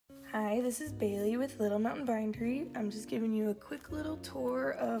Hi, this is Bailey with Little Mountain Bindery. I'm just giving you a quick little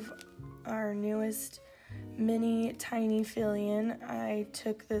tour of our newest mini Tiny Fillion. I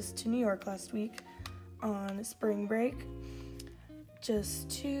took this to New York last week on spring break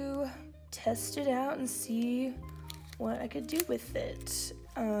just to test it out and see what I could do with it.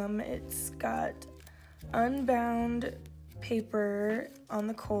 It's got unbound paper on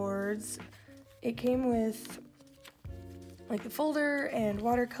the cords. It came with like the folder and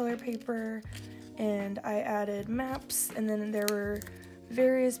watercolor paper, and I added maps, and then there were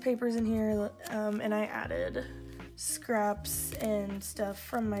various papers in here, and I added scraps and stuff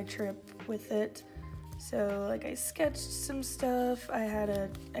from my trip with it. So like I sketched some stuff. I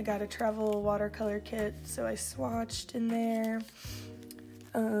got a travel watercolor kit, so I swatched in there.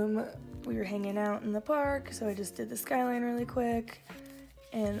 We were hanging out in the park, so I just did the skyline really quick.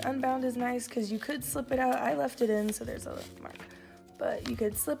 And unbound is nice because you could slip it out. I left it in, so there's a mark. But you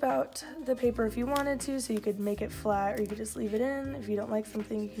could slip out the paper if you wanted to, so you could make it flat, or you could just leave it in. If you don't like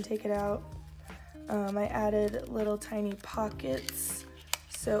something, you can take it out. I added little tiny pockets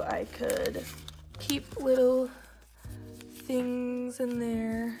so I could keep little things in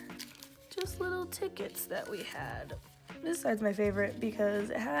there. Just little tickets that we had. This side's my favorite because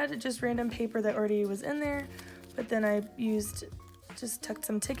it had just random paper that already was in there, but then I just tucked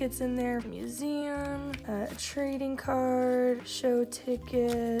some tickets in there. Museum, a trading card, show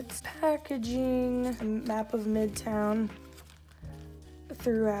tickets, packaging, a map of Midtown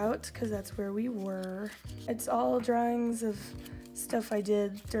throughout, because that's where we were. It's all drawings of stuff I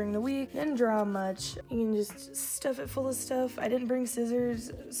did during the week. Didn't draw much. You can just stuff it full of stuff. I didn't bring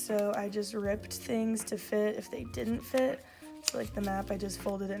scissors, so I just ripped things to fit if they didn't fit. So like the map, I just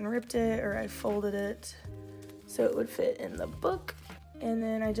folded it and ripped it, or I folded it so it would fit in the book. And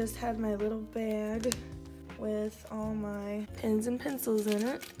then I just had my little bag with all my pens and pencils in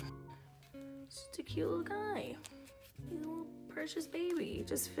it. Just a cute little guy. He's a little precious baby. It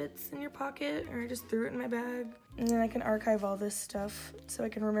just fits in your pocket, or I just threw it in my bag. And then I can archive all this stuff so I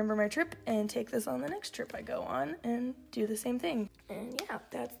can remember my trip and take this on the next trip I go on and do the same thing. And yeah,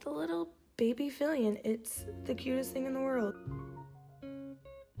 that's the little baby Fillion. It's the cutest thing in the world.